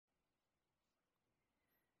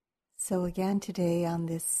So again today on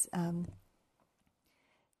this,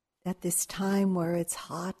 at this time where it's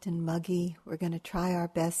hot and muggy, we're going to try our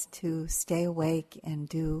best to stay awake and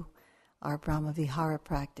do our Brahma-vihara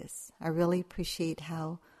practice. I really appreciate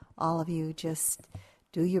how all of you just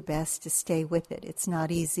do your best to stay with it. It's not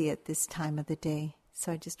easy at this time of the day,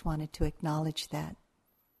 so I just wanted to acknowledge that.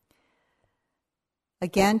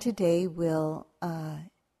 Again today we'll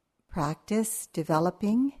practice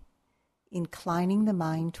developing, inclining the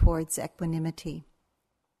mind towards equanimity.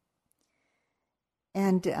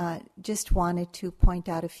 And just wanted to point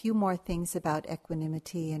out a few more things about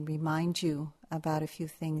equanimity and remind you about a few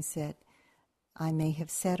things that I may have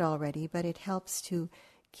said already, but it helps to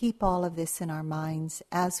keep all of this in our minds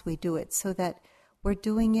as we do it so that we're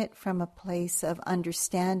doing it from a place of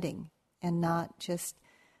understanding and not just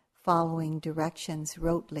following directions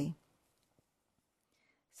rotely.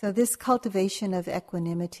 So this cultivation of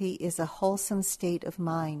equanimity is a wholesome state of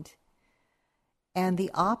mind. And the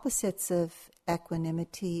opposites of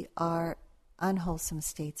equanimity are unwholesome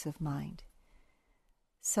states of mind.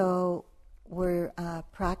 So we're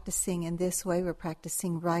practicing in this way, we're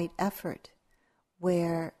practicing right effort,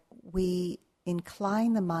 where we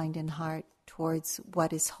incline the mind and heart towards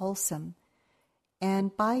what is wholesome.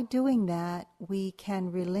 And by doing that, we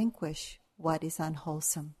can relinquish what is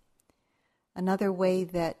unwholesome. Another way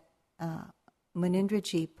that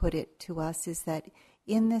Munindraji put it to us is that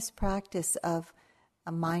in this practice of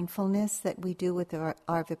a mindfulness that we do with our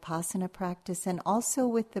Vipassana practice and also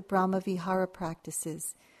with the Brahma-vihara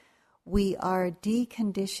practices, we are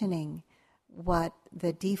deconditioning what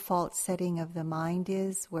the default setting of the mind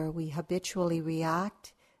is, where we habitually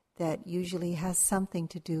react, that usually has something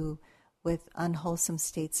to do with unwholesome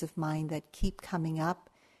states of mind that keep coming up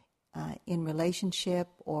in relationship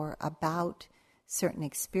or about certain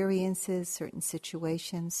experiences, certain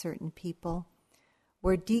situations, certain people.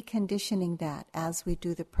 We're deconditioning that as we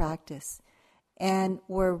do the practice. And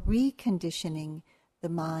we're reconditioning the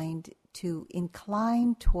mind to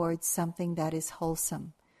incline towards something that is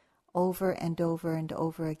wholesome over and over and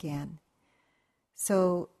over again.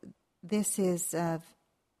 So this is a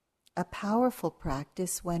powerful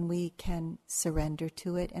practice when we can surrender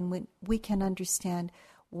to it and when we can understand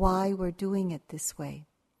why we're doing it this way.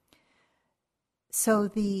 So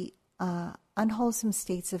the unwholesome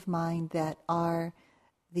states of mind that are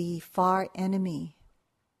the far enemy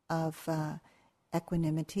of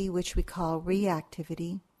equanimity, which we call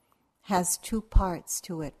reactivity, has two parts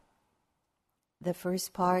to it. The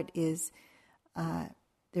first part is the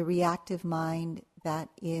reactive mind that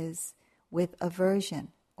is with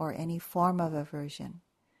aversion or any form of aversion.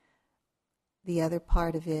 The other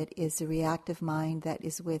part of it is the reactive mind that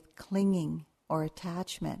is with clinging or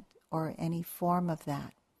attachment or any form of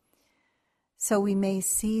that. So we may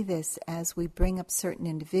see this as we bring up certain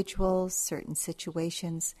individuals, certain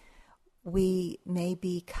situations. We may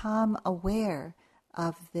become aware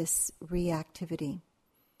of this reactivity.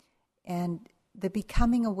 And the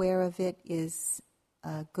becoming aware of it is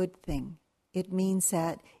a good thing. It means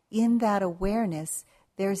that in that awareness,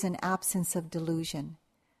 there's an absence of delusion.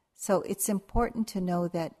 So it's important to know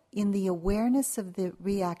that in the awareness of the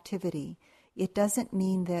reactivity, it doesn't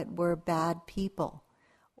mean that we're bad people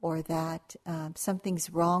or that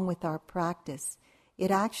something's wrong with our practice.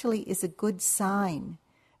 It actually is a good sign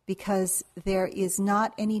because there is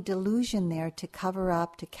not any delusion there to cover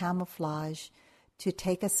up, to camouflage, to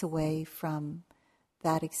take us away from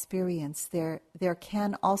that experience. There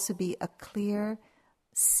can also be a clear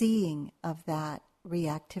seeing of that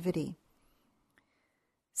reactivity.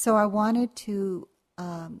 So I wanted to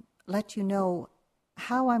let you know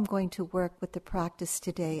how I'm going to work with the practice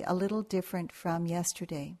today, a little different from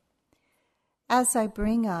yesterday. As I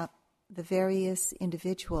bring up the various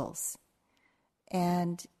individuals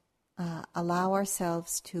and allow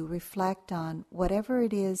ourselves to reflect on whatever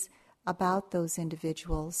it is about those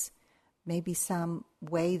individuals, maybe some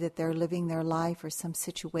way that they're living their life or some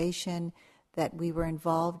situation that we were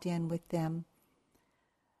involved in with them.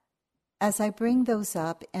 As I bring those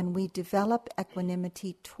up and we develop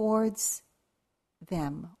equanimity towards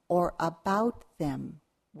them or about them,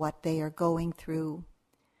 what they are going through,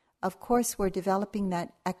 of course we're developing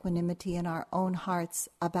that equanimity in our own hearts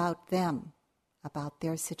about them, about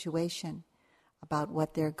their situation, about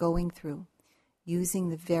what they're going through, using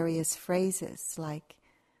the various phrases like,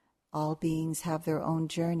 all beings have their own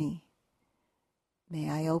journey.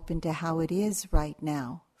 May I open to how it is right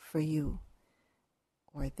now for you.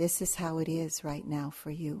 Or this is how it is right now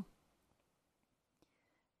for you.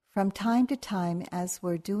 From time to time, as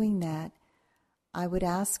we're doing that, I would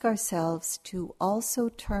ask ourselves to also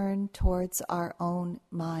turn towards our own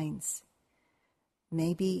minds.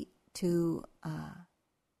 Maybe to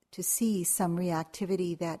see some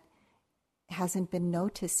reactivity that hasn't been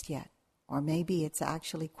noticed yet, or maybe it's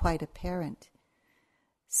actually quite apparent.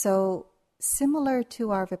 So, similar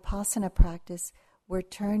to our Vipassana practice, we're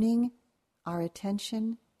turning our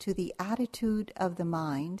attention to the attitude of the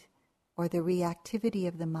mind or the reactivity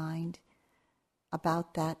of the mind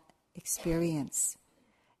about that experience.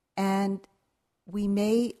 And we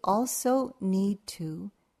may also need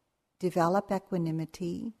to develop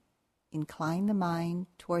equanimity, incline the mind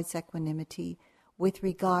towards equanimity with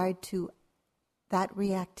regard to that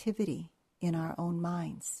reactivity in our own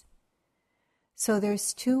minds. So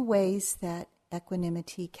there's two ways that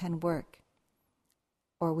equanimity can work,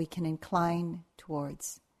 or we can incline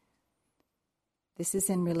towards. This is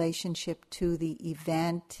in relationship to the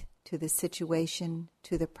event, to the situation,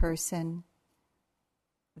 to the person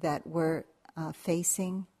that we're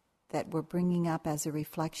facing, that we're bringing up as a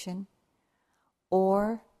reflection,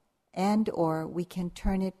 or we can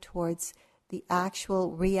turn it towards the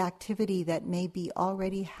actual reactivity that may be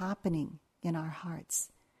already happening in our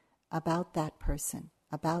hearts about that person,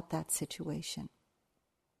 about that situation.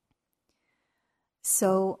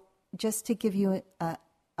 So, just to give you a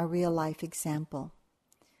real-life example,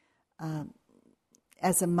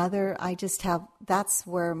 as a mother, that's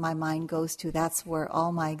where my mind goes to, that's where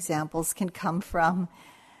all my examples can come from.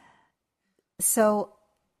 So,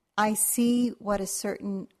 I see what a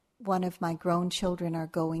certain one of my grown children are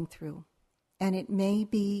going through. And it may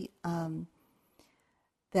be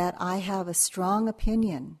that I have a strong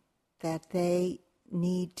opinion that they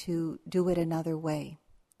need to do it another way.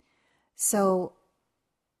 So,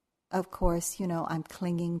 of course, I'm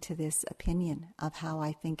clinging to this opinion of how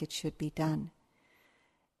I think it should be done.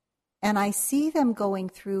 And I see them going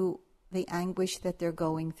through the anguish that they're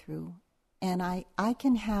going through. And I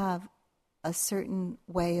can have a certain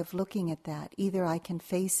way of looking at that. Either I can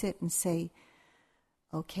face it and say,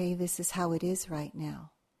 okay, this is how it is right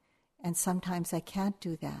now. And sometimes I can't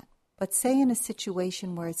do that. But say in a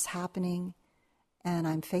situation where it's happening and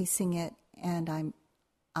I'm facing it and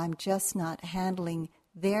I'm just not handling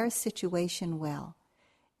their situation well,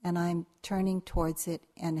 and I'm turning towards it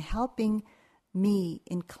and helping me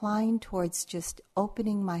incline towards just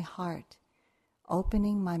opening my heart,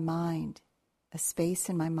 opening my mind, a space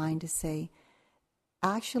in my mind to say,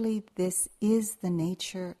 actually, this is the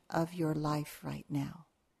nature of your life right now.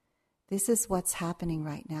 This is what's happening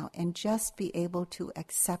right now, and just be able to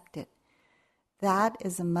accept it. That,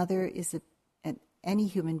 as a mother, and any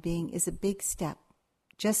human being, is a big step.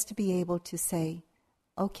 Just to be able to say,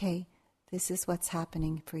 okay, this is what's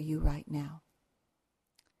happening for you right now.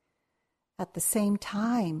 At the same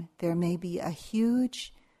time, there may be a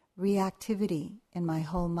huge reactivity in my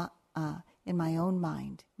in my own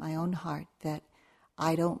mind, my own heart, that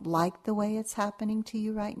I don't like the way it's happening to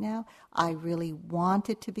you right now. I really want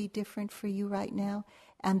it to be different for you right now.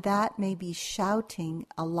 And that may be shouting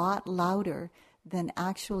a lot louder than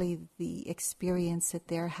actually the experience that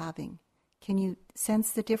they're having. Can you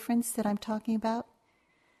sense the difference that I'm talking about?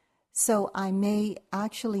 So I may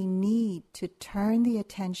actually need to turn the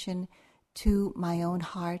attention to my own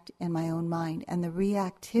heart and my own mind and the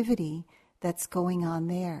reactivity that's going on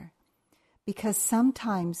there. Because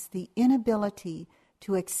sometimes the inability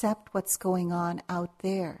to accept what's going on out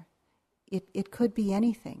there, it could be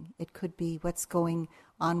anything. It could be what's going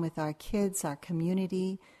on with our kids, our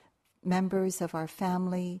community, members of our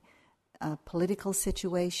family, political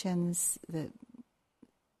situations, the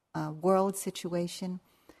world situation.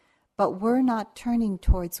 But we're not turning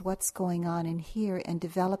towards what's going on in here and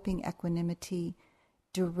developing equanimity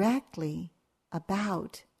directly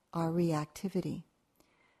about our reactivity.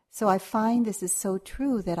 So I find this is so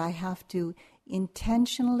true that I have to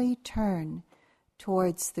intentionally turn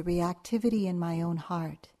towards the reactivity in my own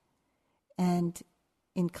heart and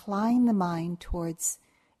incline the mind towards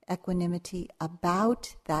equanimity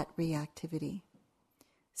about that reactivity.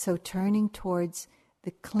 So turning towards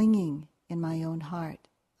the clinging in my own heart,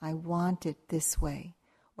 I want it this way,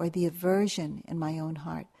 or the aversion in my own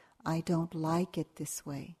heart, I don't like it this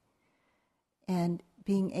way. And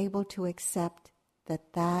being able to accept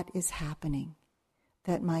that that is happening,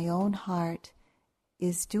 that my own heart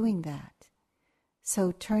is doing that.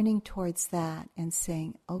 So turning towards that and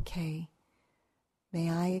saying, okay, may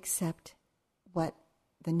I accept what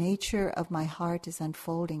the nature of my heart is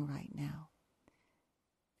unfolding right now.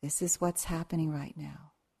 This is what's happening right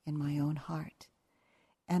now in my own heart.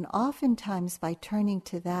 And oftentimes by turning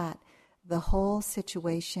to that, the whole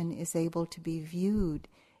situation is able to be viewed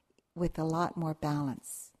with a lot more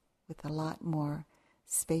balance, with a lot more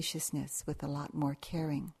spaciousness, with a lot more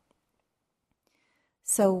caring.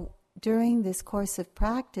 So during this course of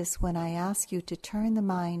practice, when I ask you to turn the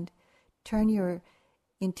mind, turn your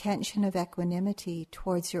intention of equanimity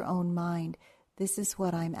towards your own mind, this is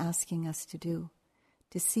what I'm asking us to do.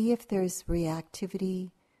 To see if there's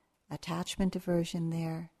reactivity, attachment, aversion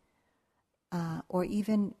there, or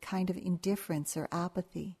even kind of indifference or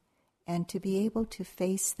apathy, and to be able to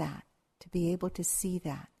face that, to be able to see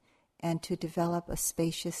that, and to develop a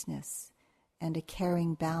spaciousness and a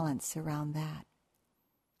caring balance around that.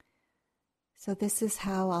 So this is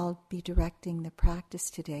how I'll be directing the practice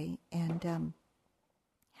today. And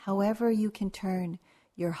however you can turn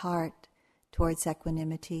your heart towards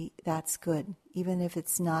equanimity, that's good. Even if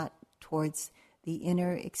it's not towards the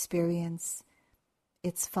inner experience,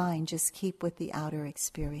 it's fine. Just keep with the outer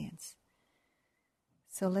experience.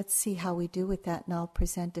 So let's see how we do with that, and I'll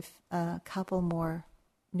present a couple more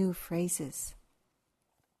new phrases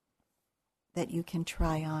that you can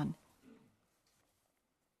try on.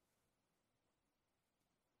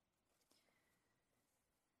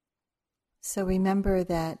 So remember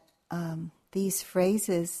that these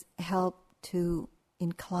phrases help to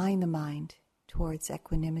incline the mind towards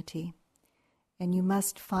equanimity, and you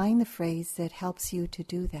must find the phrase that helps you to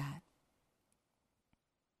do that.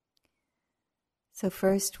 So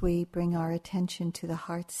first we bring our attention to the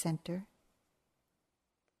heart center,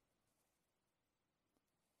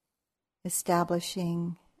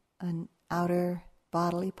 establishing an outer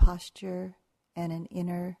bodily posture and an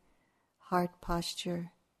inner heart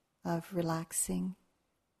posture of relaxing.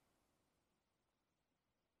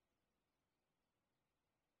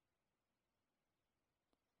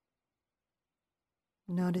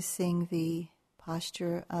 Noticing the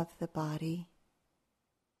posture of the body,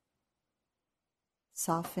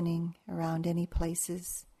 softening around any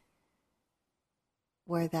places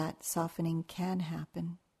where that softening can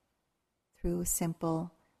happen through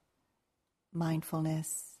simple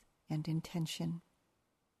mindfulness and intention.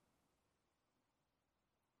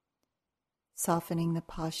 Softening the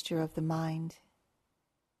posture of the mind,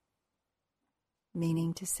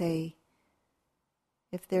 meaning to say,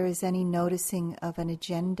 if there is any noticing of an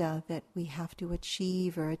agenda that we have to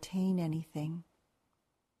achieve or attain anything,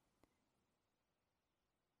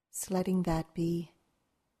 just letting that be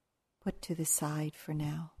put to the side for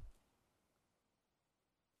now.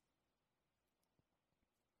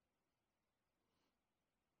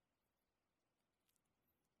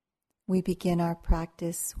 We begin our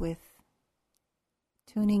practice with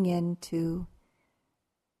tuning in to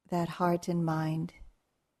that heart and mind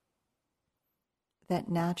that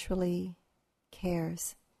naturally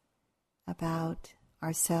cares about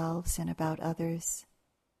ourselves and about others,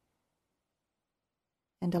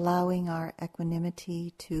 and allowing our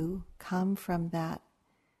equanimity to come from that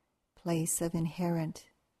place of inherent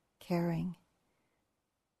caring.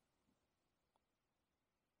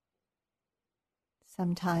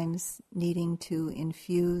 Sometimes needing to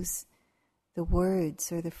infuse the words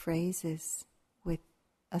or the phrases with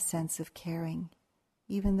a sense of caring,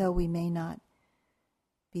 even though we may not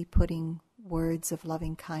be putting words of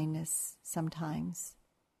loving kindness sometimes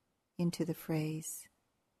into the phrase,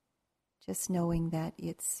 just knowing that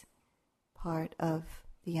it's part of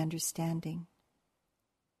the understanding.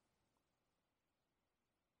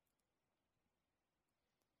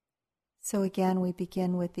 So again, we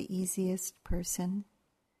begin with the easiest person,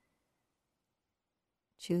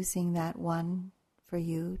 choosing that one for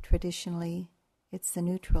you. Traditionally, it's the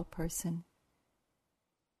neutral person.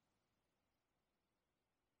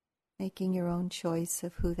 Making your own choice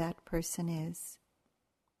of who that person is.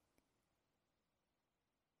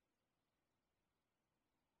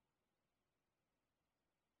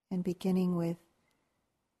 And beginning with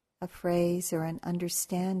a phrase or an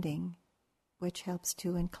understanding which helps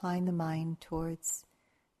to incline the mind towards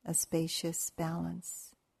a spacious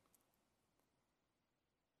balance.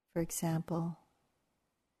 For example,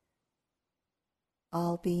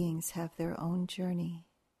 all beings have their own journey.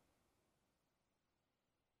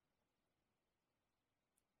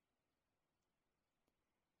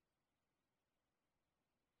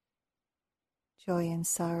 Joy and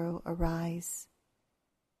sorrow arise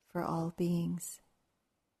for all beings.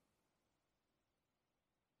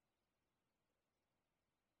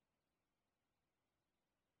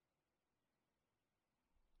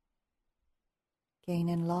 Gain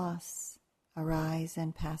and loss arise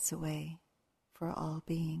and pass away for all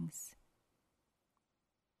beings.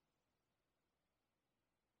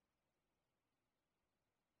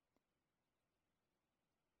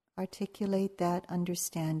 Articulate that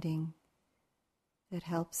understanding that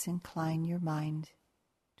helps incline your mind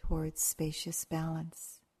towards spacious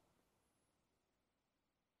balance.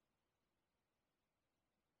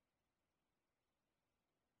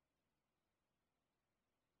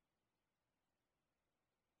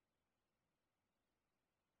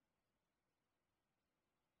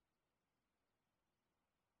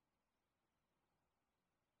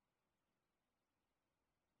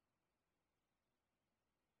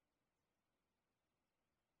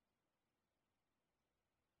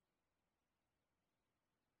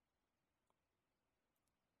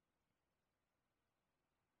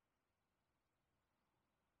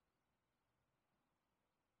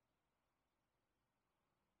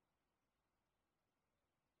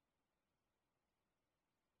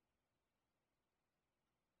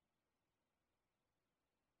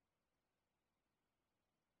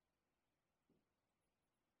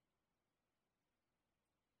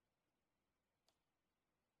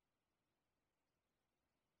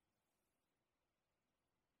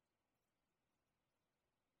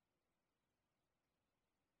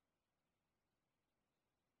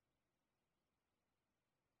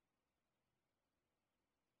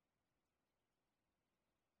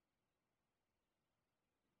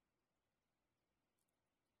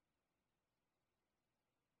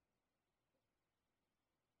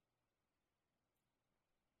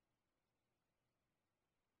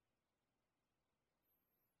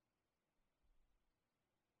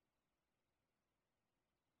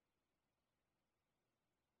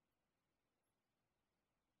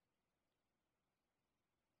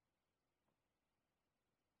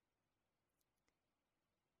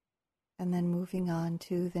 And then moving on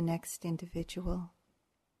to the next individual.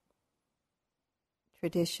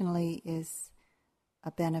 Traditionally is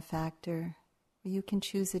a benefactor, or you can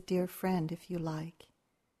choose a dear friend if you like.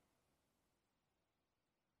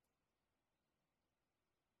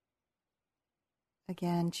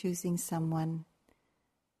 Again, choosing someone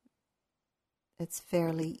that's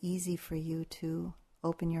fairly easy for you to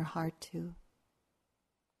open your heart to.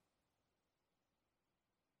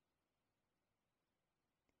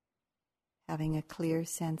 Having a clear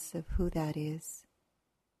sense of who that is.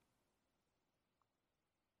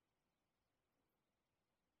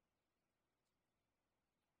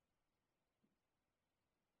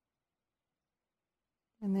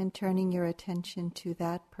 And then turning your attention to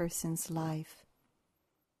that person's life.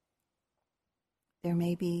 There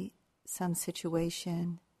may be some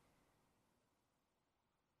situation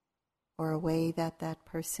or a way that that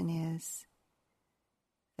person is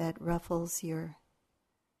that ruffles your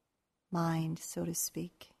mind, so to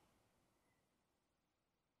speak.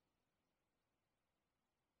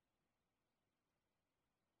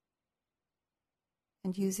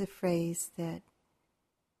 And use a phrase that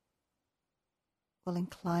will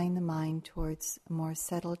incline the mind towards a more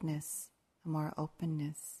settledness, a more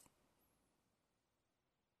openness.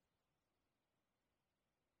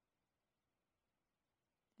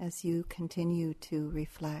 As you continue to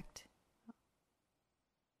reflect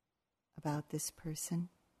about this person,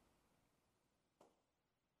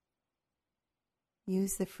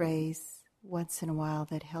 use the phrase once in a while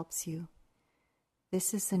that helps you.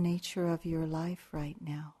 This is the nature of your life right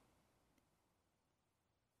now.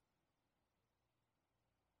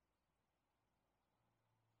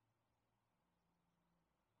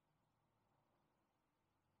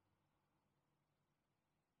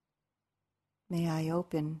 May I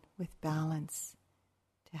open with balance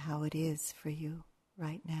to how it is for you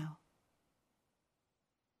right now.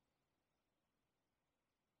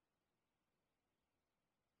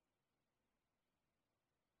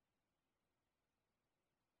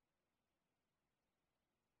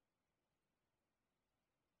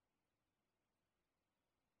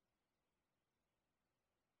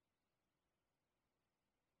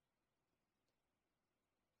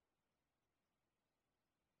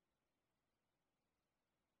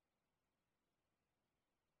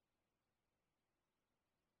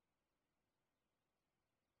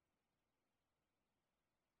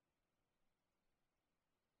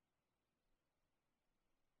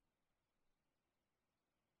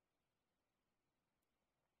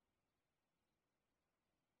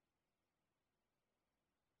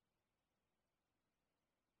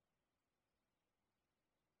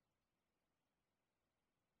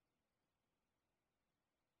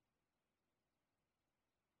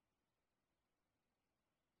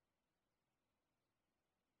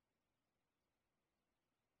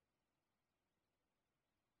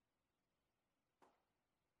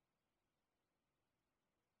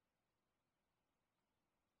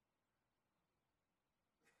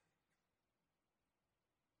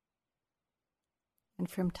 And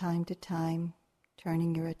from time to time,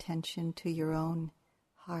 turning your attention to your own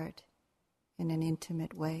heart in an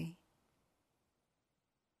intimate way.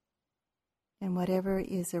 And whatever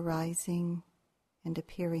is arising and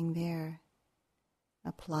appearing there,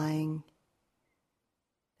 applying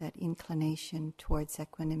that inclination towards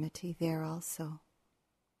equanimity there also.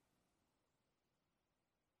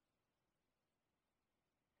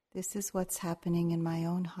 This is what's happening in my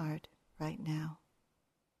own heart right now.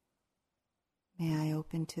 May I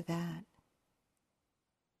open to that?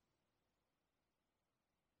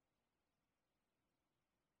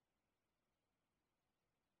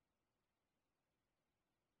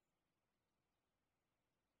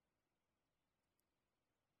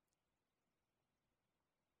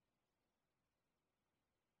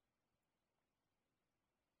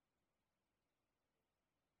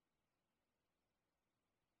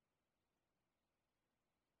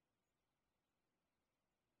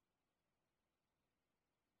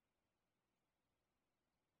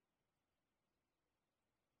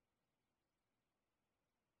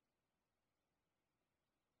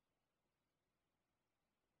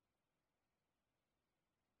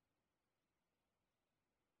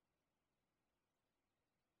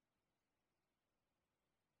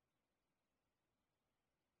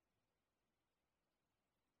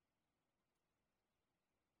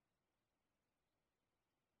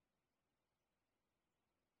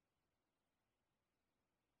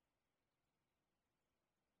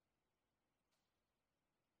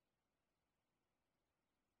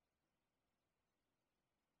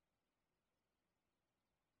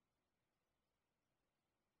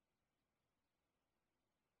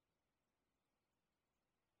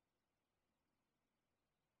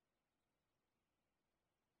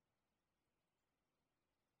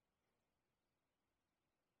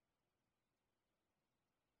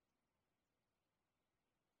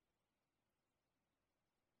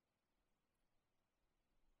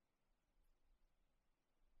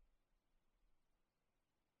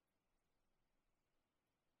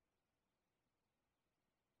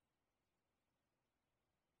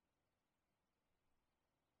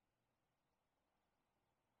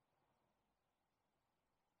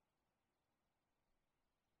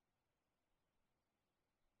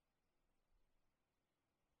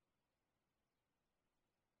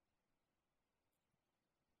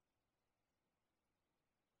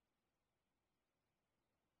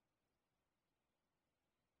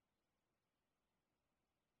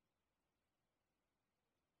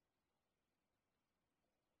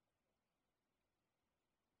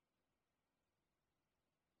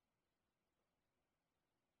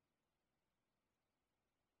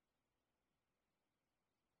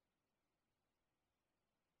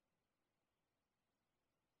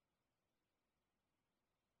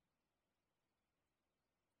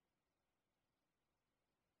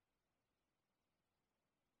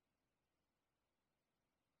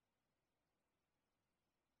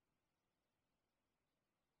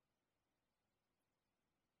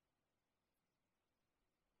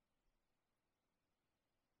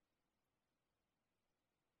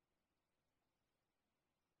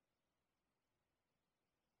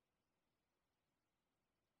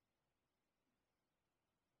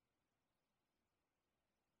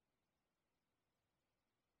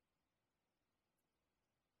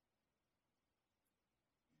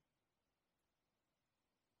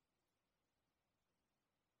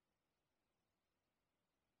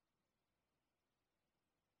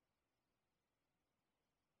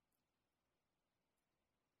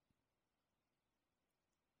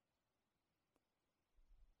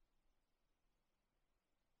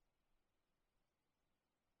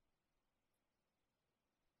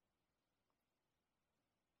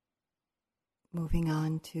 moving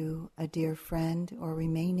on to a dear friend or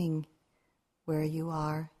remaining where you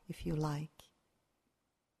are if you like.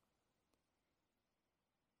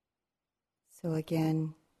 So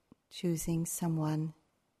again, choosing someone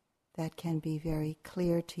that can be very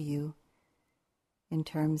clear to you in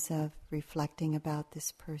terms of reflecting about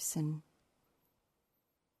this person.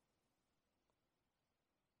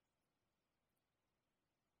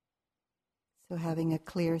 So having a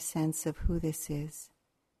clear sense of who this is,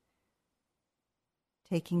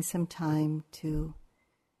 taking some time to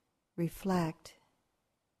reflect,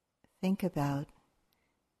 think about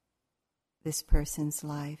this person's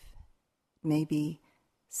life, maybe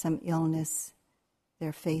some illness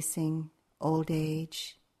they're facing, old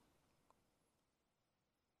age,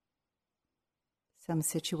 some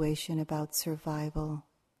situation about survival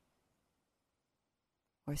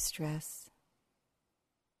or stress,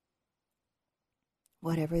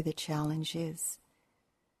 whatever the challenge is,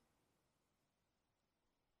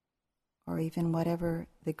 or even whatever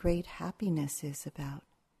the great happiness is about.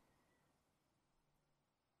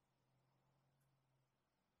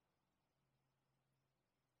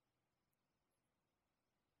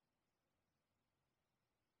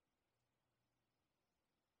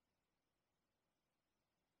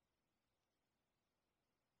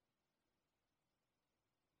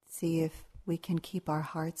 See if we can keep our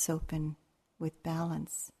hearts open with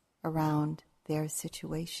balance around their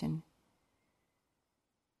situation.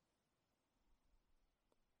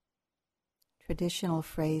 Traditional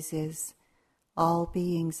phrase is, all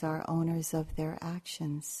beings are owners of their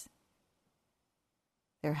actions.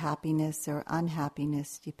 Their happiness or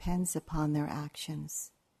unhappiness depends upon their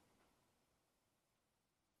actions,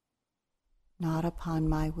 not upon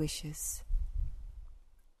my wishes.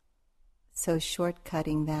 So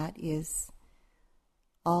shortcutting that is,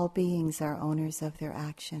 all beings are owners of their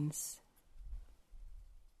actions.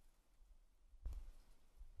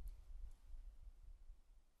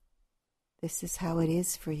 This is how it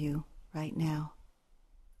is for you right now.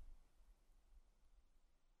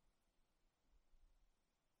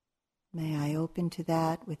 May I open to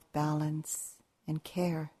that with balance and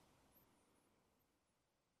care.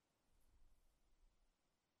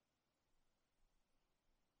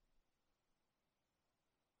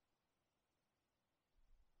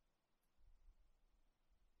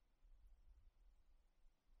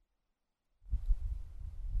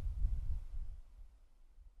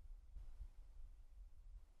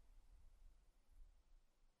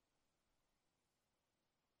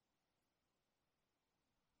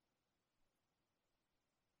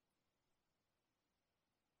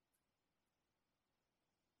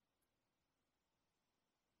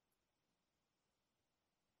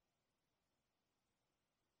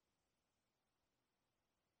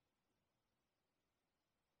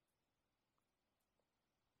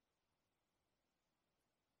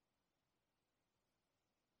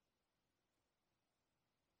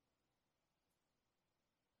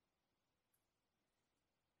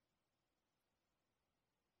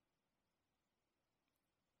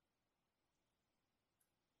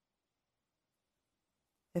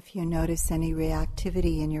 If you notice any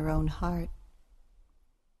reactivity in your own heart,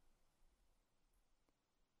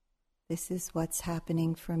 this is what's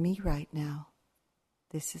happening for me right now.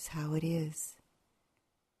 This is how it is.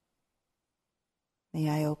 May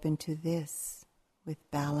I open to this with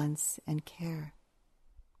balance and care.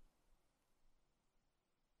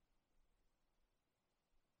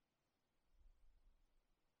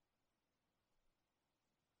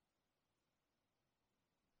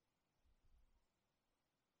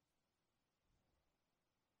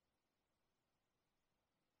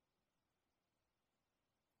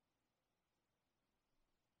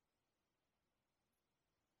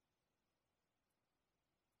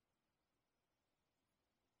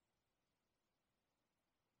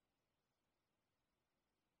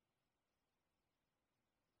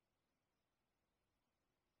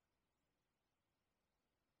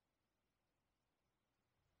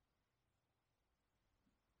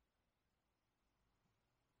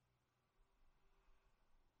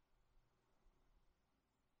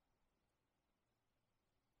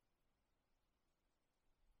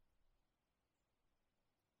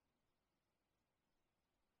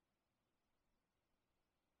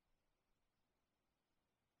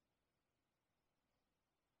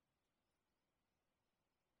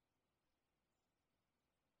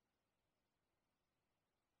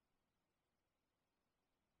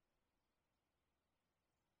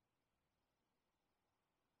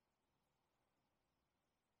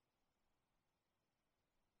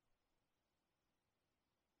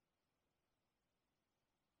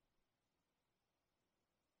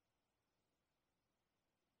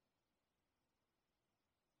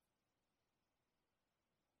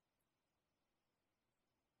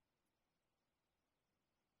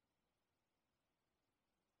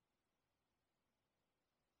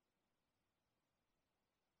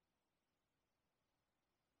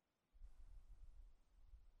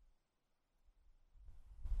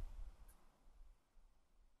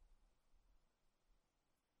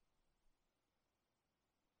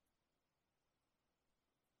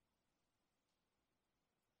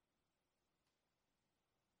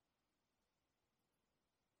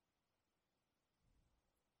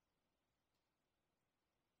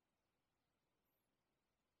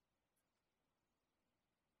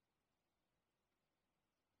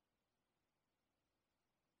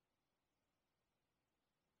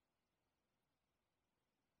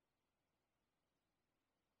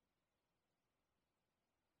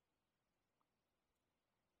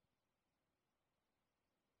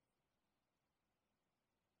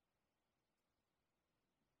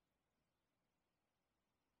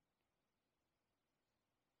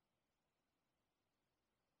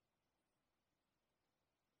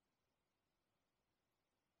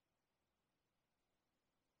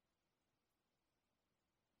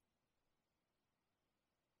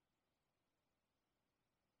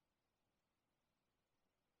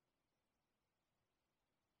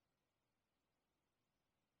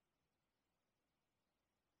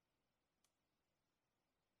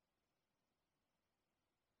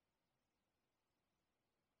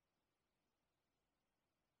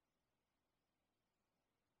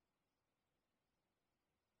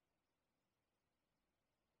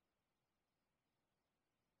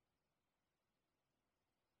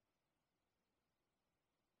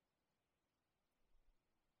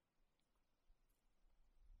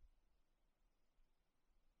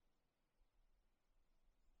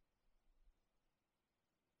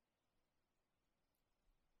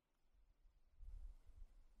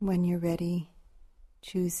 When you're ready,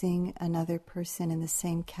 choosing another person in the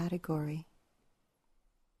same category,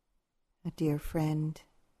 a dear friend,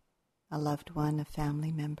 a loved one, a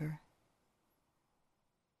family member.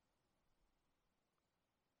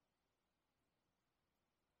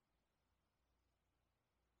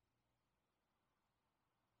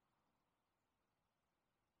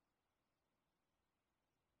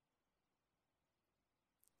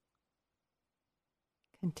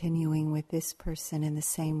 Continuing with this person in the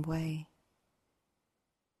same way.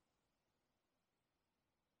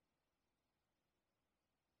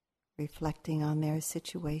 Reflecting on their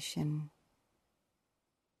situation,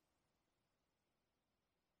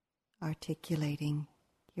 articulating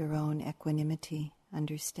your own equanimity,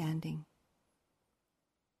 understanding.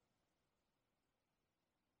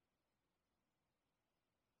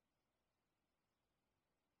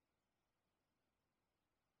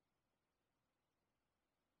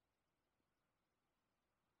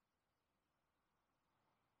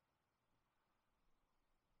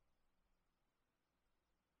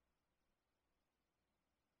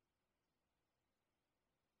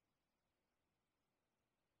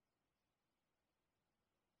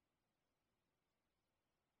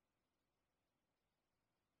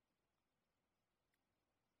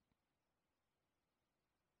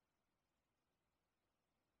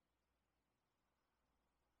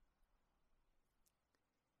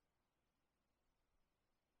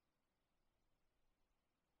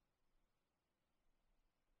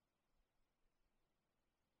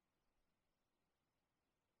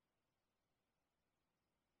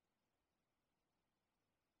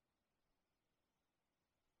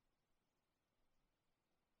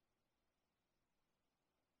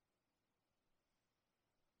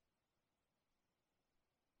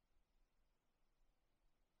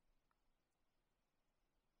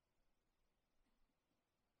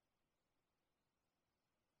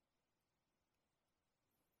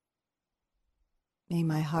 May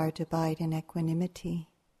my heart abide in equanimity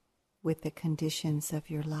with the conditions of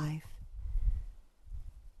your life.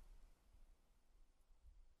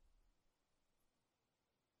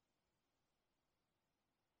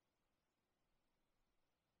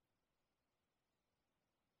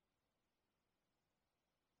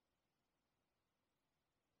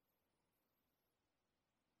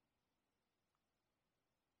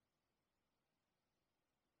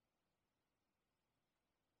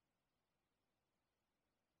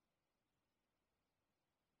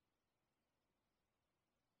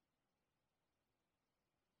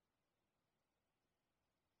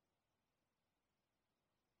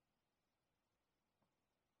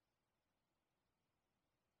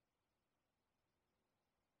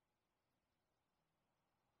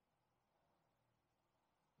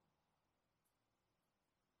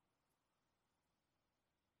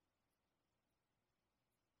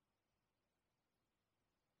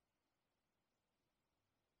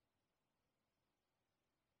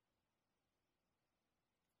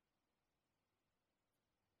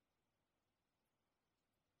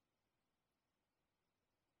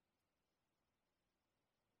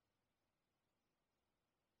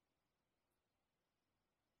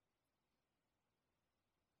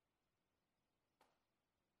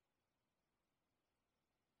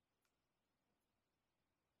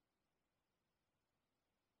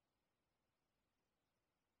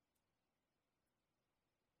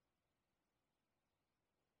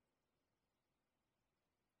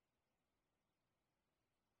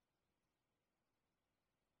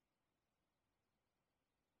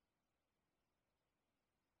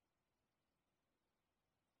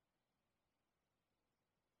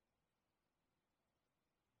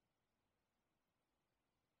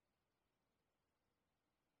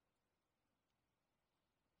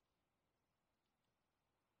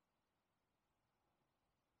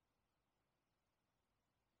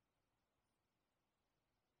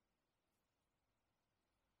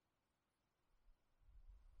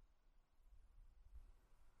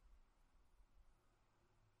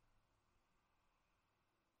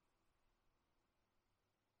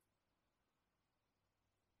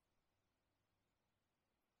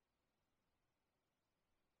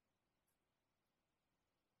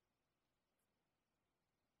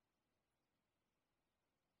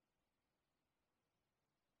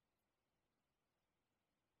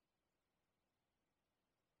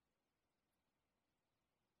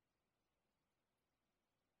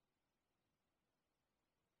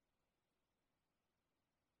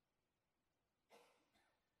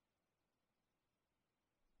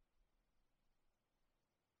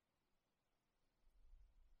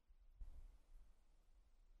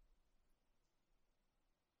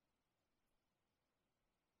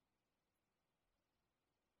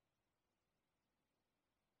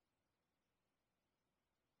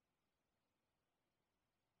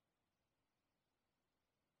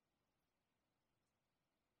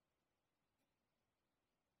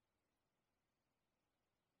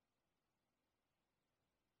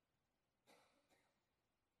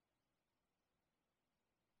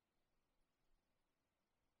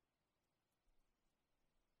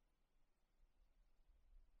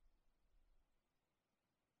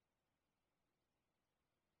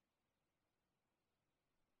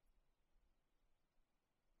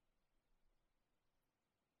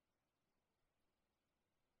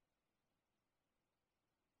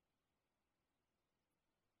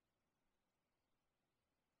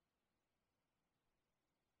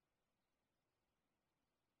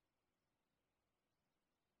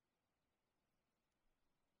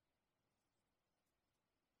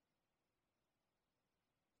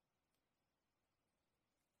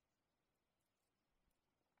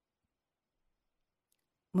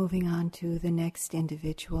 Moving on to the next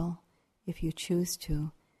individual, if you choose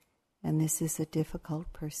to, and this is a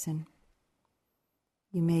difficult person.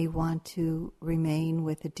 You may want to remain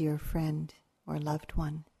with a dear friend or loved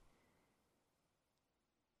one.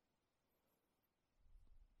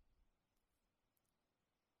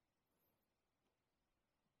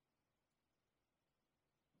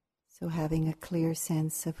 So having a clear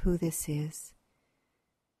sense of who this is.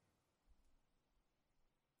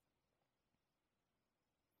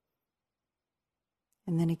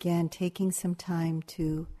 And then again, taking some time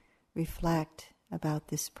to reflect about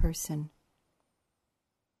this person.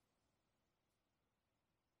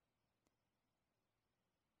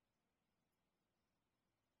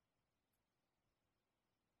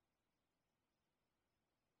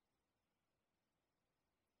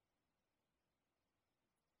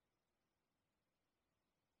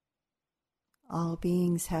 All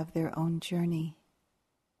beings have their own journey.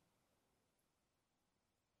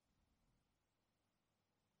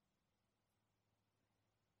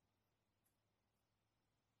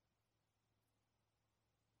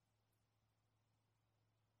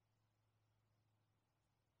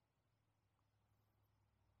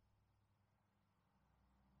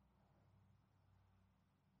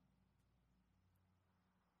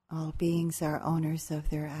 All beings are owners of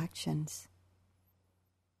their actions.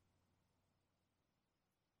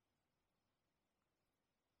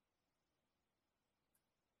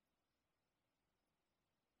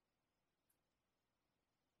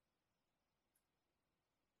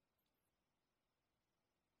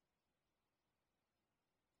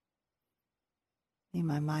 May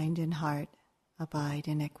my mind and heart abide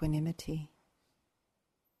in equanimity.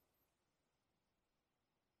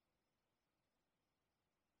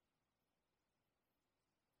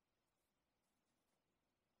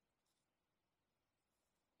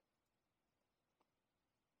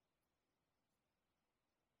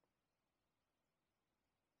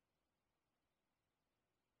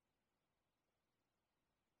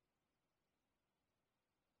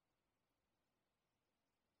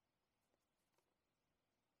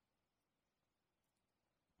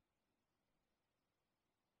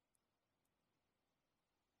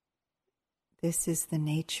 This is the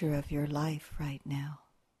nature of your life right now.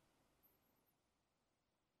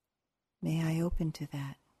 May I open to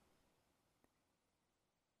that?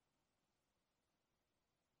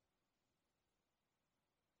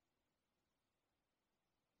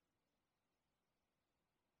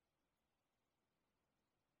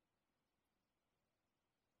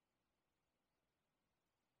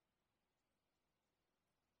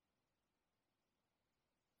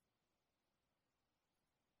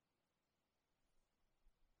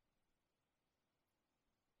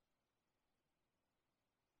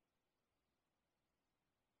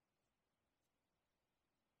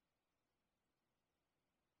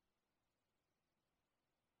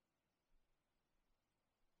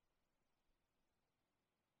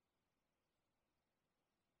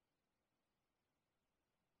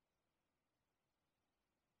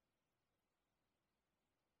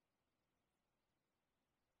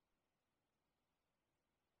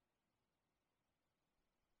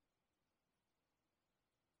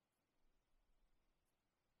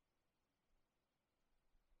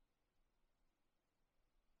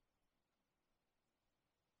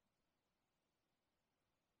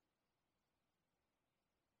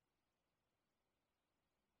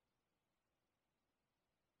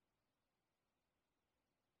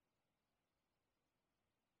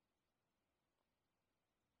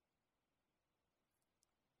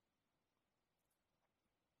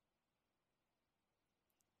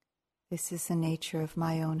 This is the nature of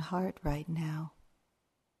my own heart right now.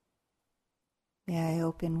 May I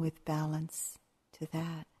open with balance to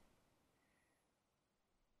that.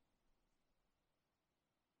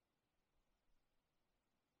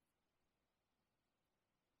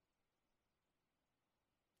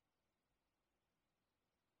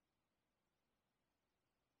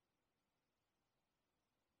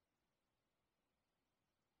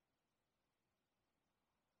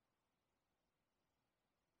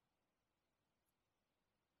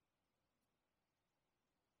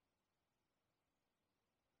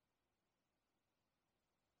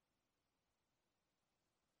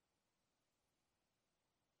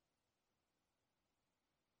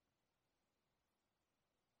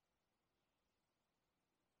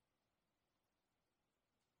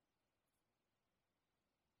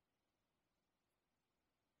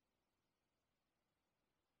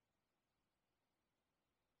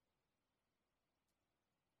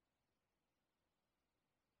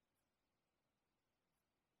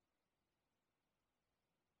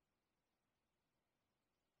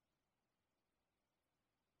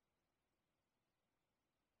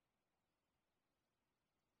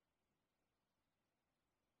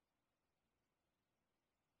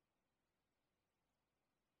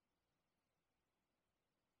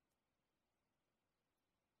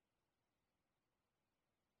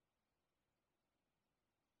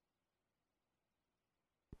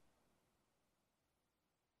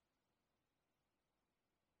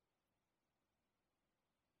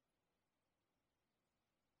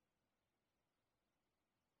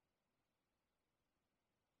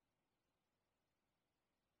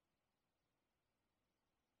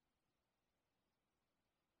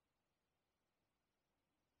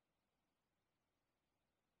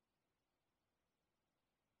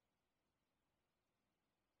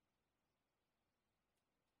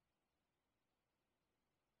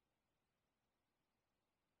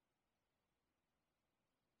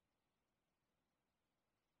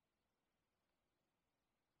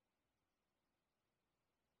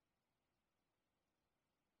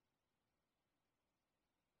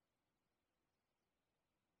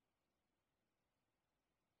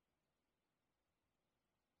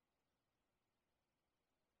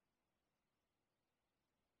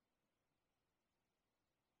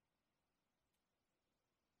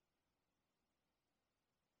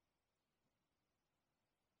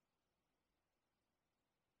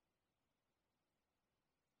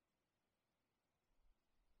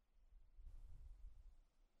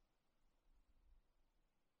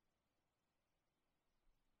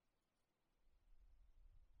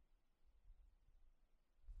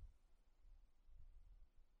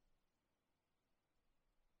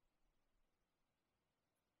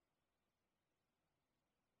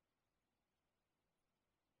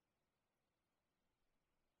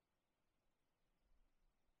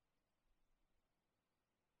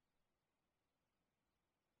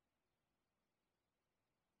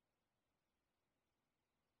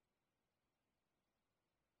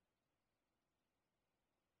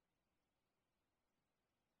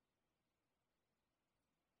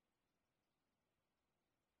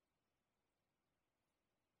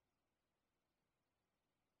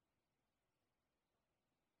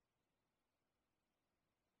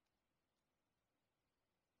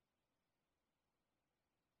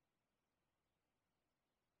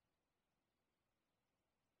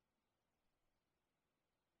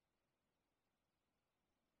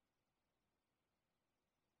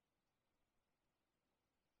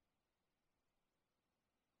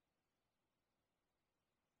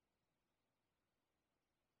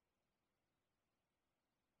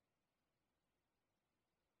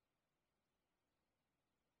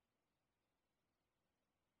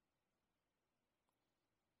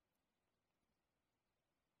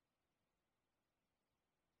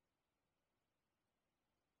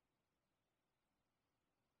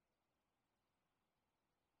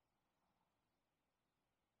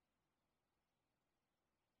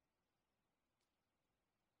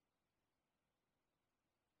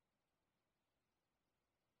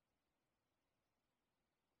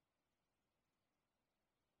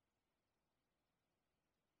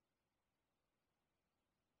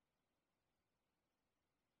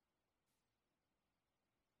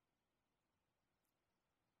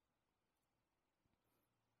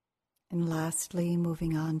 And lastly,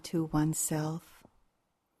 moving on to oneself.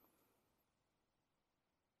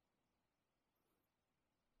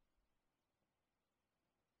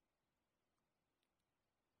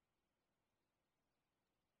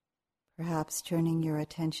 Perhaps turning your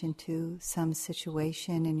attention to some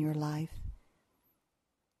situation in your life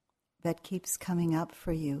that keeps coming up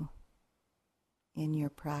for you in your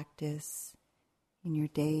practice, in your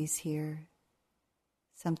days here,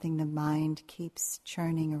 something the mind keeps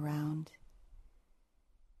churning around.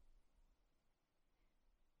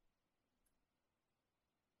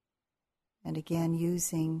 And again,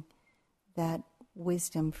 using that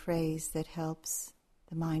wisdom phrase that helps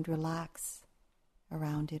the mind relax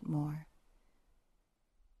around it more.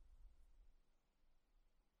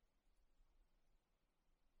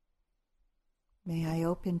 May I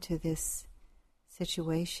open to this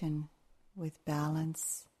situation with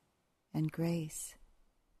balance and grace.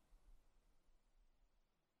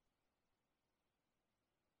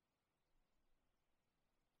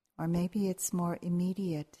 Or maybe it's more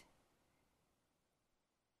immediate,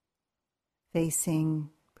 facing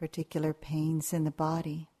particular pains in the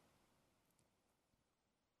body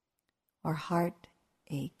or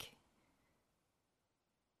heartache,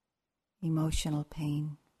 emotional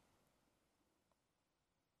pain.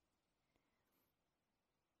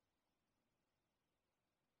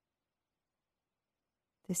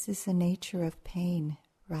 This is the nature of pain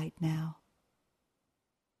right now.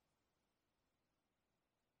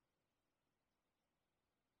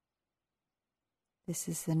 This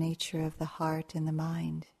is the nature of the heart and the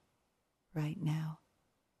mind right now.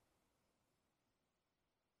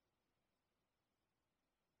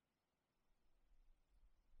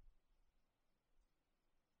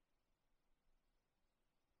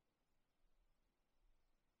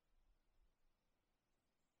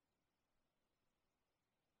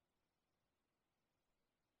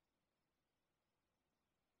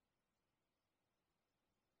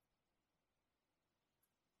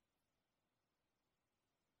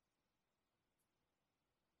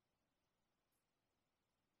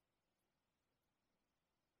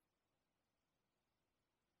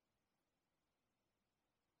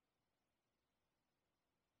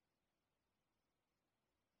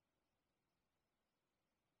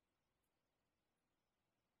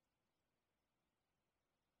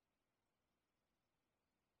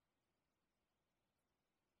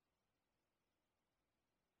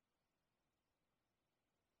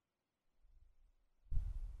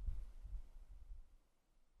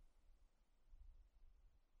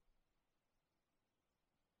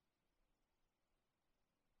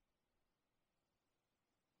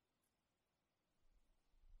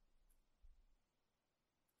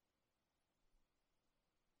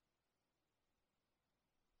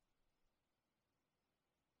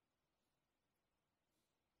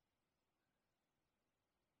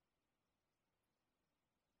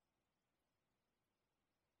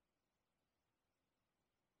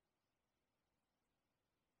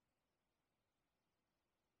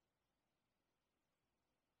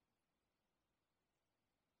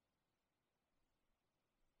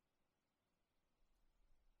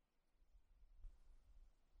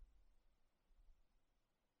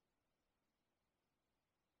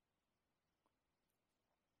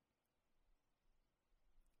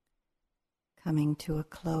 Coming to a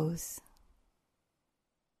close.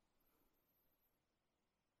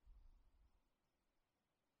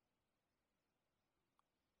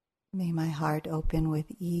 May my heart open with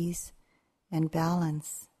ease and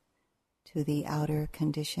balance to the outer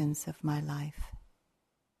conditions of my life.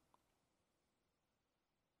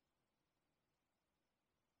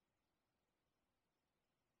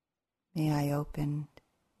 May I open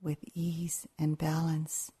with ease and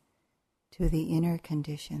balance to the inner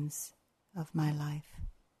conditions of my life.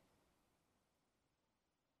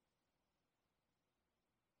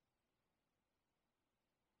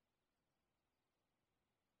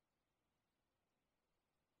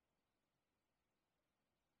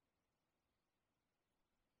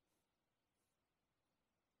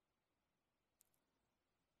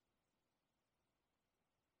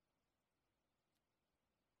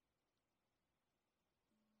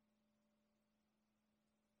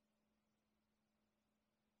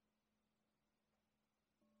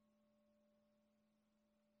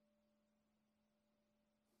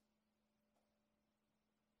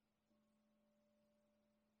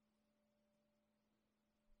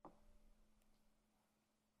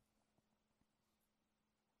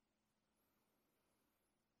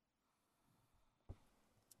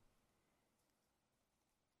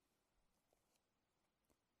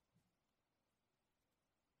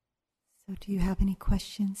 So do you have any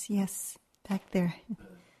questions? Yes, back there.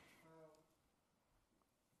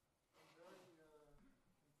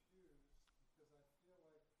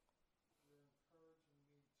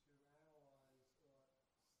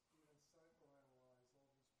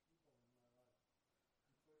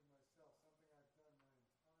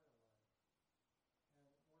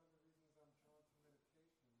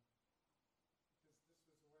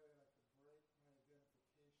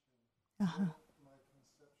 Uh-huh. my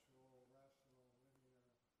conceptual, rational, linear mind.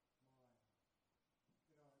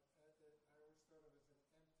 I always thought of it as an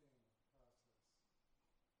emptying process. And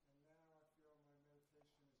now I feel my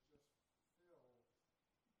meditation is just filled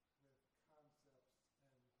with concepts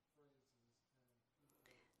and phrases and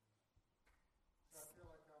people. So I feel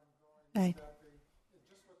like I'm going Right. exactly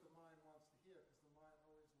just what the mind wants to hear, because the mind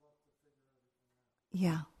always loves to figure everything out.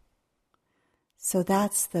 Yeah. So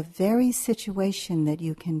that's the very situation that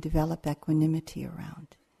you can develop equanimity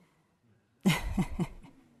around.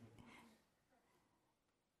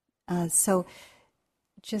 So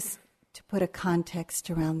just to put a context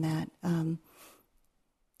around that,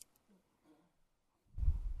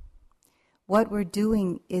 what we're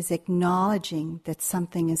doing is acknowledging that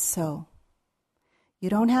something is so. You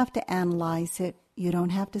don't have to analyze it. You don't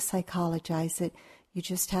have to psychologize it. You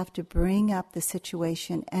just have to bring up the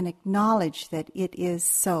situation and acknowledge that it is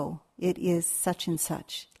so. It is such and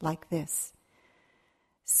such, like this.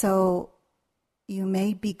 So you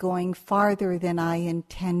may be going farther than I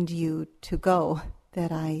intend you to go,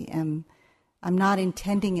 that I'm not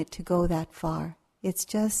intending it to go that far. It's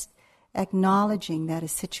just acknowledging that a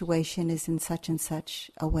situation is in such and such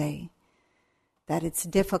a way, that it's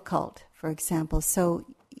difficult, for example. So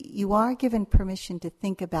you are given permission to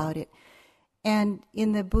think about it. And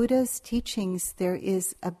in the Buddha's teachings, there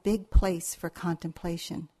is a big place for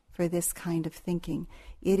contemplation, for this kind of thinking.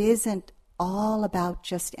 It isn't all about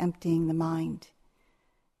just emptying the mind.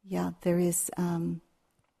 Yeah, there is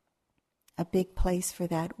a big place for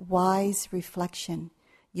that. Wise reflection,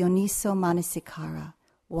 yoniso manasikara,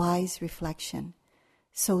 wise reflection.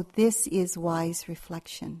 So this is wise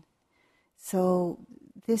reflection. So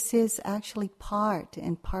this is actually part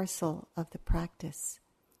and parcel of the practice.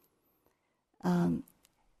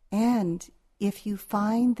 And if you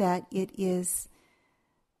find that it is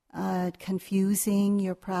confusing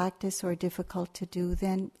your practice or difficult to do,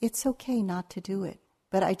 then it's okay not to do it.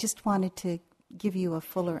 But I just wanted to give you a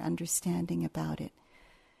fuller understanding about it.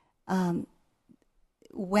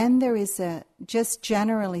 When there is just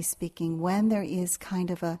generally speaking, when there is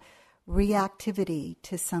kind of a reactivity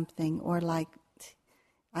to something, or like,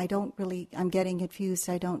 I'm getting confused,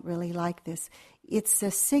 I don't really like this, it's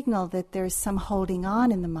a signal that there's some holding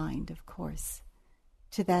on in the mind, of course,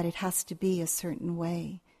 to that it has to be a certain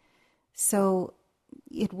way. So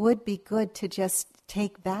it would be good to just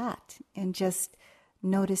take that and just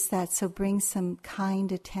notice that. So bring some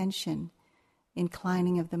kind attention,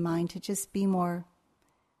 inclining of the mind to just be more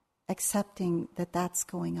accepting that that's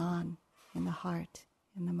going on in the heart,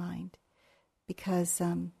 in the mind. Because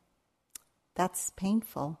that's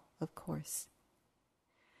painful, of course.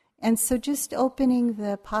 And so just opening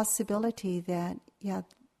the possibility that,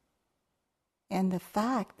 and the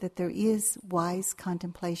fact that there is wise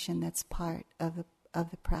contemplation that's part of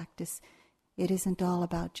the practice. It isn't all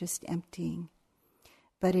about just emptying.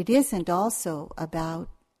 But it isn't also about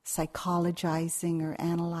psychologizing or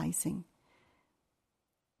analyzing.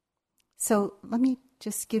 So let me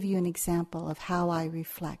just give you an example of how I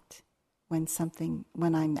reflect when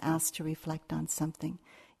I'm asked to reflect on something.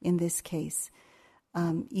 In this case,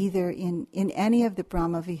 either in any of the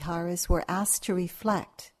Brahma Viharas, we're asked to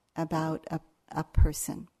reflect about a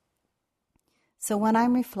person. So when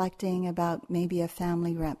I'm reflecting about maybe a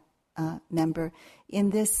family member,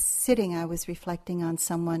 in this sitting I was reflecting on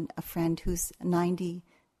someone, a friend who's 90,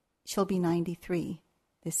 she'll be 93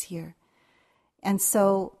 this year. And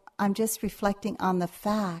so I'm just reflecting on the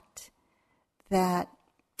fact that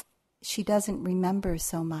she doesn't remember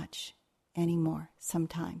so much anymore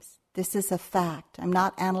sometimes. This is a fact. I'm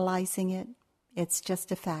not analyzing it. It's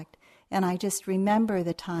just a fact. And I just remember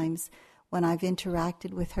the times when I've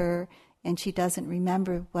interacted with her and she doesn't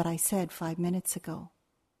remember what I said 5 minutes ago.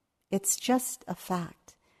 It's just a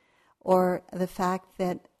fact. Or the fact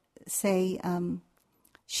that, say,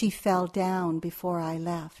 she fell down before I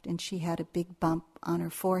left and she had a big bump on her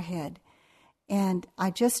forehead. And I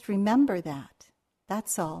just remember that.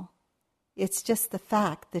 That's all. It's just the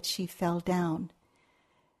fact that she fell down.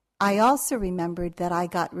 I also remembered that I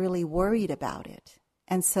got really worried about it.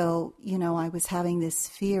 And so, I was having this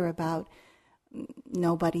fear about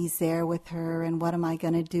nobody's there with her and what am I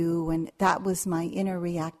going to do? And that was my inner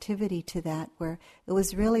reactivity to that, where it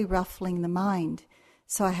was really ruffling the mind.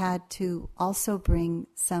 So I had to also bring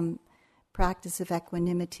some practice of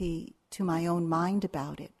equanimity to my own mind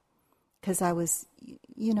about it. Because I was,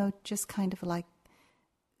 just kind of like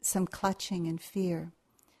some clutching and fear.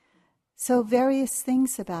 So various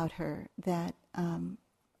things about her that,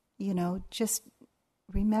 just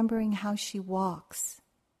remembering how she walks.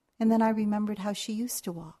 And then I remembered how she used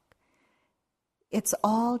to walk. It's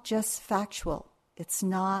all just factual. It's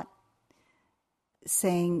not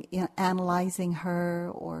saying, analyzing her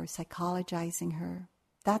or psychologizing her.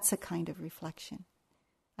 That's a kind of reflection.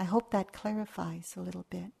 I hope that clarifies a little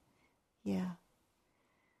bit. Yeah.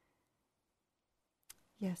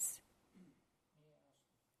 Yes.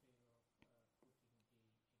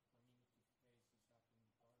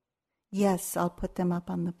 Yes, I'll put them up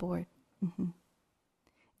on the board. Mm-hmm.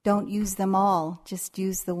 Don't use them all. Just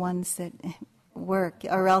use the ones that work,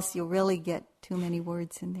 or else you'll really get too many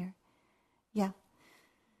words in there. Yeah.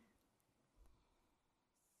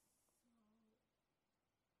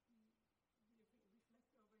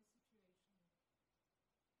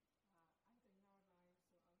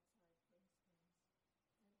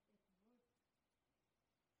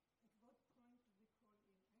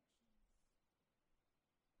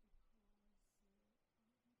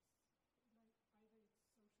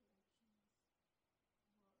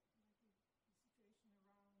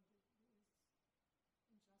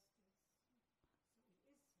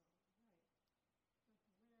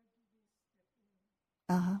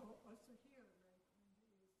 Uh-huh.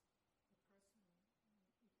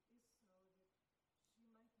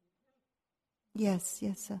 Yes,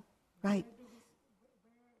 yes, right.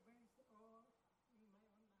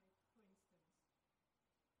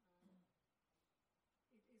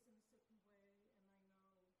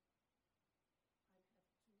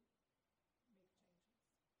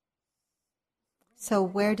 So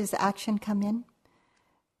where does action come in?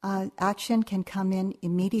 Action can come in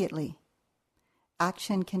immediately.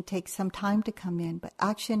 Action can take some time to come in, but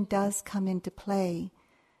action does come into play,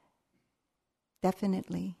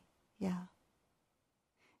 definitely. Yeah.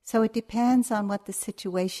 So it depends on what the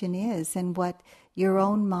situation is and what your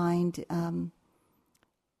own mind,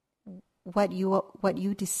 what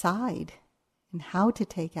you decide, and how to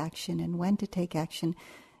take action and when to take action.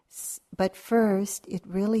 But first, it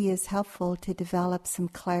really is helpful to develop some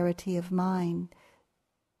clarity of mind,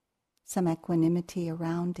 some equanimity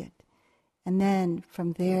around it. And then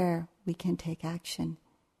from there, we can take action.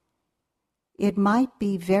 It might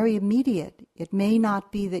be very immediate. It may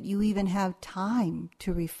not be that you even have time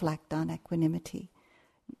to reflect on equanimity,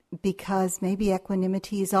 because maybe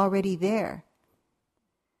equanimity is already there,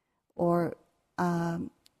 or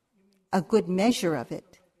a good measure of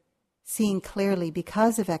it, seeing clearly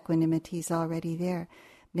because of equanimity is already there.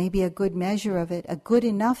 Maybe a good measure of it, a good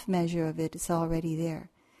enough measure of it is already there.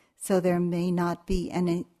 So there may not be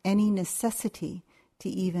any necessity to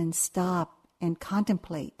even stop and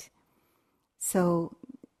contemplate. So,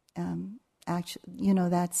 actually,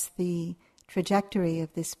 that's the trajectory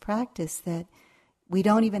of this practice, that we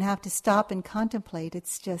don't even have to stop and contemplate.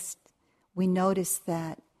 It's just we notice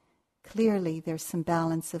that clearly there's some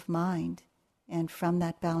balance of mind, and from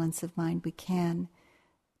that balance of mind we can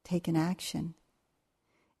take an action.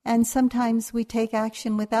 And sometimes we take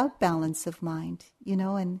action without balance of mind,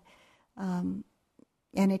 and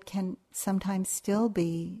it can sometimes still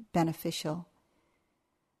be beneficial.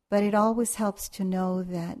 But it always helps to know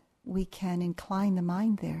that we can incline the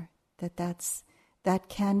mind there, that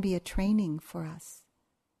can be a training for us.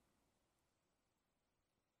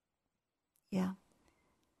 Yeah.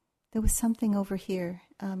 There was something over here.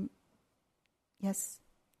 Yes? Yes,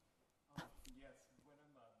 when I'm doing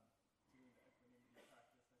the equanimity practice, I find that I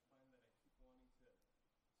keep wanting to do meta phrases,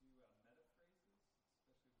 especially with people that are close to me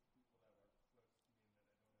and that I don't have problems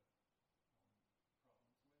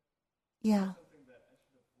with. Yeah. Is that something that I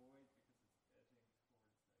should avoid because it's edging towards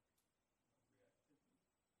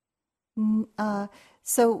reactivity?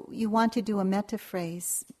 So you want to do a meta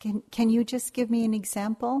phrase. Can you just give me an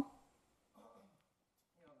example? I was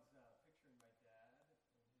picturing my dad and his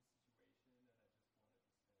situation, and I just wanted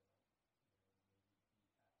to say, maybe be happy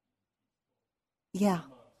and peaceful Yeah.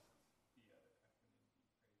 amongst the other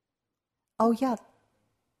equanimity phrases. Oh, yeah.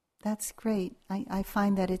 That's great. I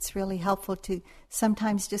find that it's really helpful to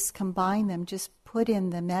sometimes just combine them, just put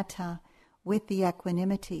in the metta with the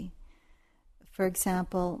equanimity. For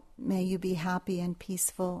example, may you be happy and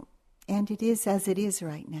peaceful, and it is as it is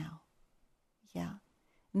right now. Yeah.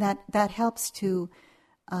 And that helps to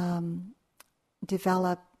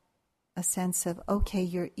develop a sense of, okay,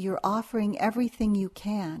 you're offering everything you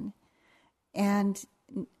can, and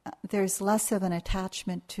there's less of an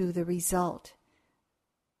attachment to the result.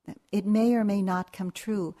 It may or may not come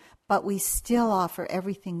true, but we still offer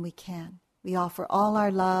everything we can. We offer all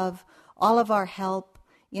our love, all of our help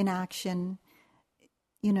in action,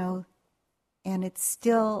 and it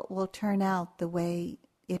still will turn out the way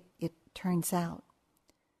it turns out.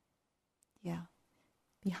 Yeah.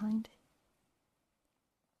 Behind?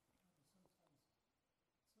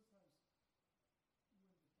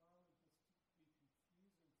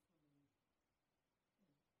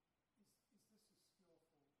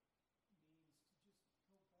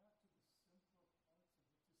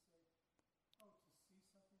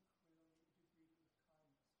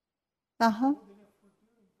 Uh-huh. That if we're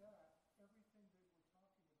doing that, everything that we're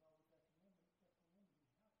talking about with equanimity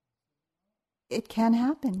happens. It can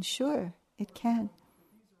happen, sure. It can. But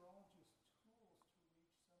these are all just tools to reach something that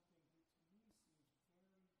to me seems very nicely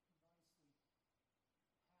packaged and simple, the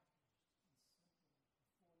Four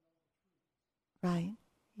Noble Truths. Right.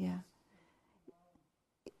 Yeah.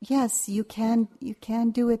 Yes, you can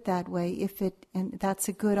do it that way and that's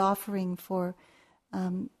a good offering for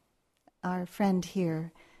our friend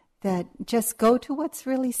here, that just go to what's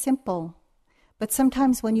really simple. But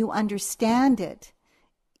sometimes when you understand it,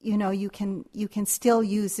 you can still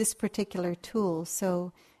use this particular tool.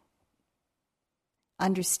 So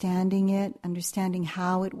understanding it, understanding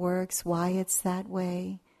how it works, why it's that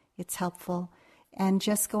way, it's helpful. And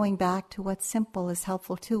just going back to what's simple is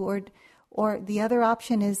helpful too. Or the other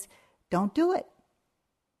option is don't do it.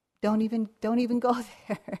 Don't even go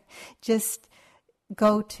there. Just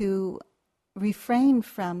go to refrain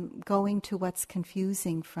from going to what's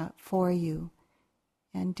confusing for you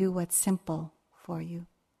and do what's simple for you.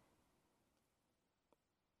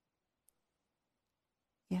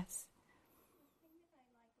 Yes. The thing that I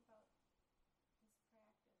like about this practice and the metta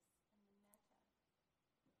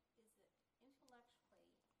is that intellectually I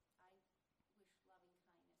wish loving kindness to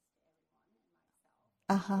everyone and myself.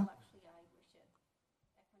 Uh-huh. Intellectually I wish it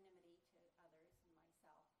equanimity to others and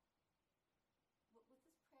myself. But with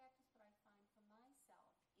this practice, what I find for myself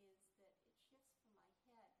is that it shifts from my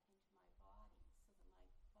head into my body, so that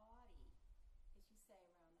my body, as you say,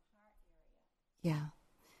 around the heart area, Yeah.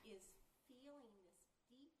 is feeling this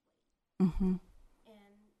deeply. Mm-hmm.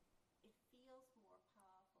 And it feels more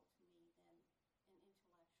powerful to me than an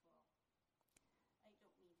intellectual. I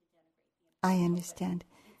don't mean to denigrate the intellectual. I understand.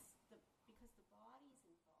 It's because the body's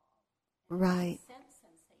involved. Right. And sense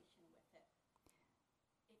sensation with it.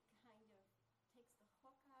 It kind of takes the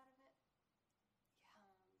hook out of it. So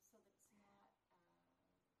that it's not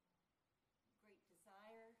great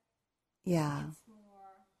desire. Yeah. It's more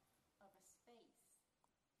of a space.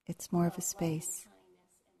 It's more of a Loving space. kindness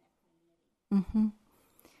and equanimity. Mm-hmm.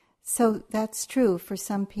 So that's true for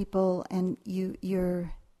some people, and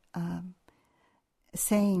you're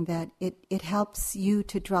saying that it helps you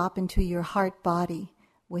to drop into your heart body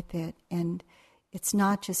with it, and it's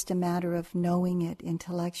not just a matter of knowing it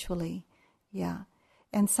intellectually. Yeah.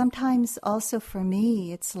 And sometimes also for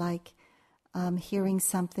me, it's like hearing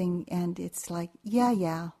something and it's like,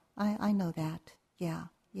 yeah, I know that. Yeah.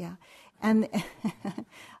 And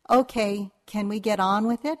okay, can we get on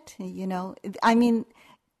with it? I mean,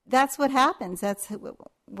 that's what happens.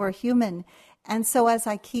 We're human. And so as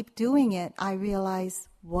I keep doing it, I realize,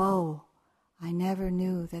 whoa, I never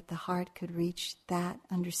knew that the heart could reach that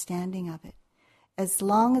understanding of it. As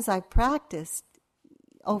long as I've practiced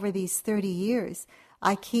over these 30 years,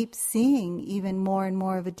 I keep seeing even more and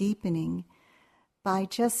more of a deepening by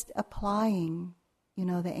just applying,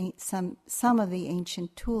 some of the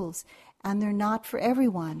ancient tools. And they're not for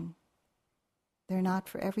everyone. They're not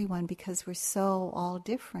for everyone because we're so all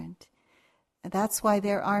different. And that's why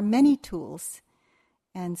there are many tools.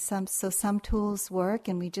 And some tools work,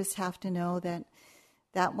 and we just have to know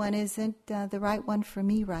that one isn't the right one for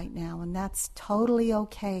me right now. And that's totally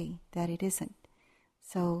okay that it isn't.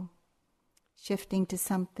 So shifting to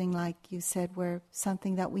something like you said, where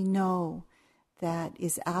something that we know that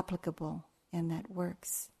is applicable and that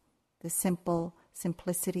works. The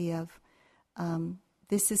simplicity of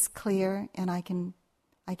this is clear, and I can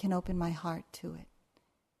open my heart to it.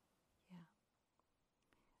 Yeah.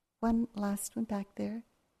 One last one back there.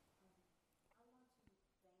 I want to thank you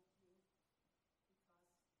because this particular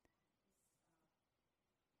practice has been so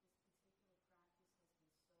very, very helpful for me. And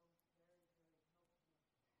I wanted to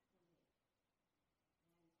ask you a question.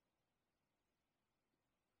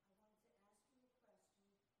 You think this is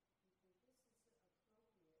appropriate in practice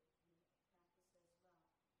as well.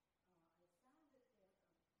 I found that when I was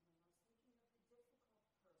thinking of the difficult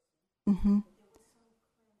person, Mm-hmm. that there was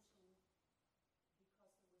some clenching because there was fear of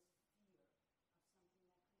something that could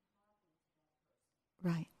happen to that person.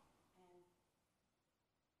 Right. And I imagined that thing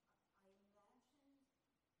that could happen to the person and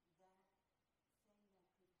be okay with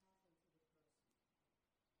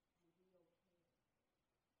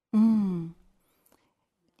it. Mm. And that was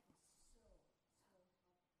so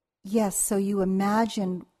helpful. Yes, so you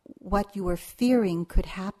imagine what you were fearing could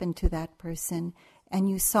happen to that person, and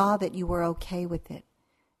you saw that you were okay with it.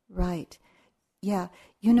 Right. Yeah.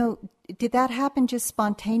 Did that happen just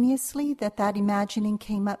spontaneously, that imagining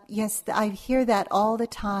came up? Yes, I hear that all the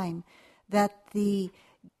time, that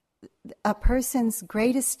a person's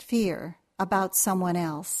greatest fear about someone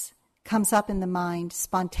else comes up in the mind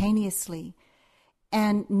spontaneously,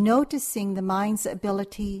 and noticing the mind's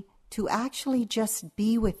ability to actually just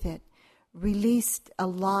be with it released a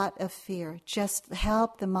lot of fear, just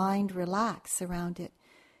help the mind relax around it.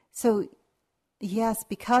 So yes,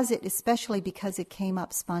 especially because it came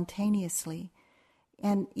up spontaneously.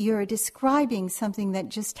 And you're describing something that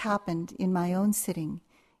just happened in my own sitting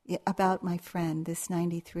about my friend, this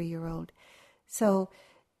 93-year-old. So,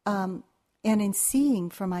 and in seeing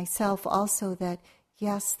for myself also that,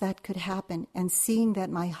 yes, that could happen, and seeing that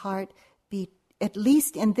my heart be, at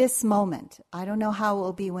least in this moment, I don't know how it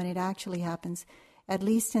will be when it actually happens, at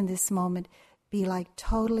least in this moment, be like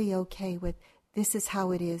totally okay with this is how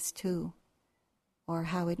it is too, or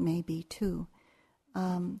how it may be too.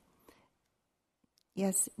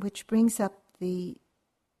 Yes, which brings up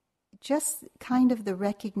just kind of the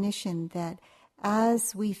recognition that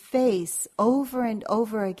as we face over and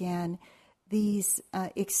over again these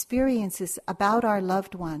experiences about our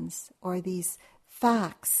loved ones, or these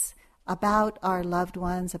facts about our loved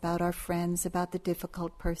ones, about our friends, about the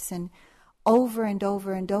difficult person, over and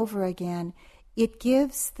over and over again, it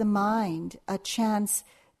gives the mind a chance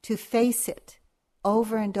to face it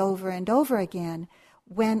over and over and over again.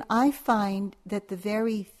 When I find that the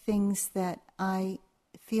very things that I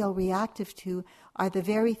feel reactive to are the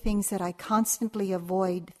very things that I constantly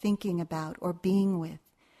avoid thinking about or being with.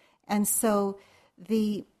 And so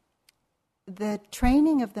the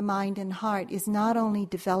training of the mind and heart is not only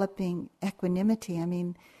developing equanimity. I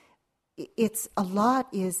mean, it's a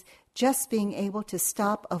lot is just being able to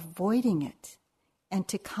stop avoiding it and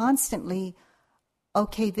to constantly,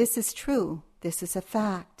 okay, this is true, this is a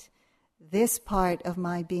fact. This part of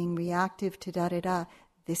my being reactive to da-da-da,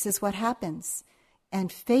 this is what happens. And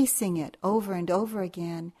facing it over and over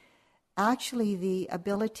again, actually the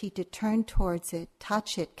ability to turn towards it,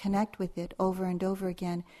 touch it, connect with it over and over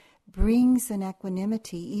again, brings an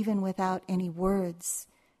equanimity even without any words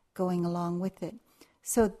going along with it.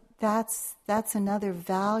 So that's another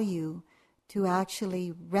value to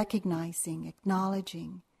actually recognizing,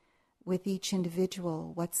 acknowledging with each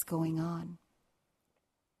individual what's going on.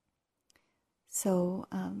 So,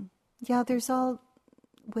 there's all,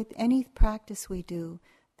 with any practice we do,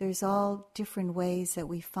 there's all different ways that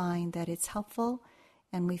we find that it's helpful,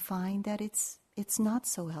 and we find that it's not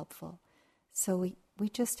so helpful. So we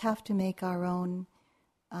just have to make our own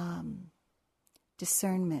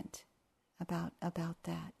discernment about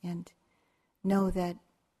that, and know that,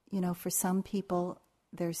 for some people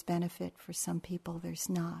there's benefit, for some people there's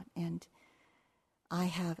not, and I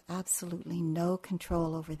have absolutely no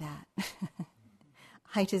control over that.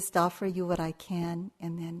 I just offer you what I can,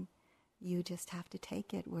 and then you just have to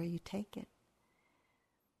take it where you take it.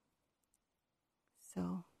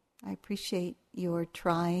 So I appreciate your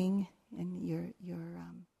trying, and your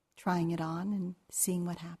trying it on and seeing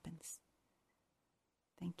what happens.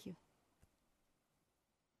 Thank you.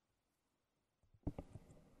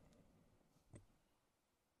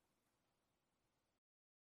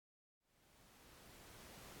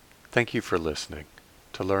 Thank you for listening.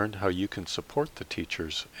 To learn how you can support the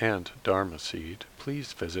teachers and Dharma Seed,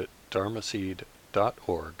 please visit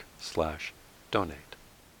dharmaseed.org/donate.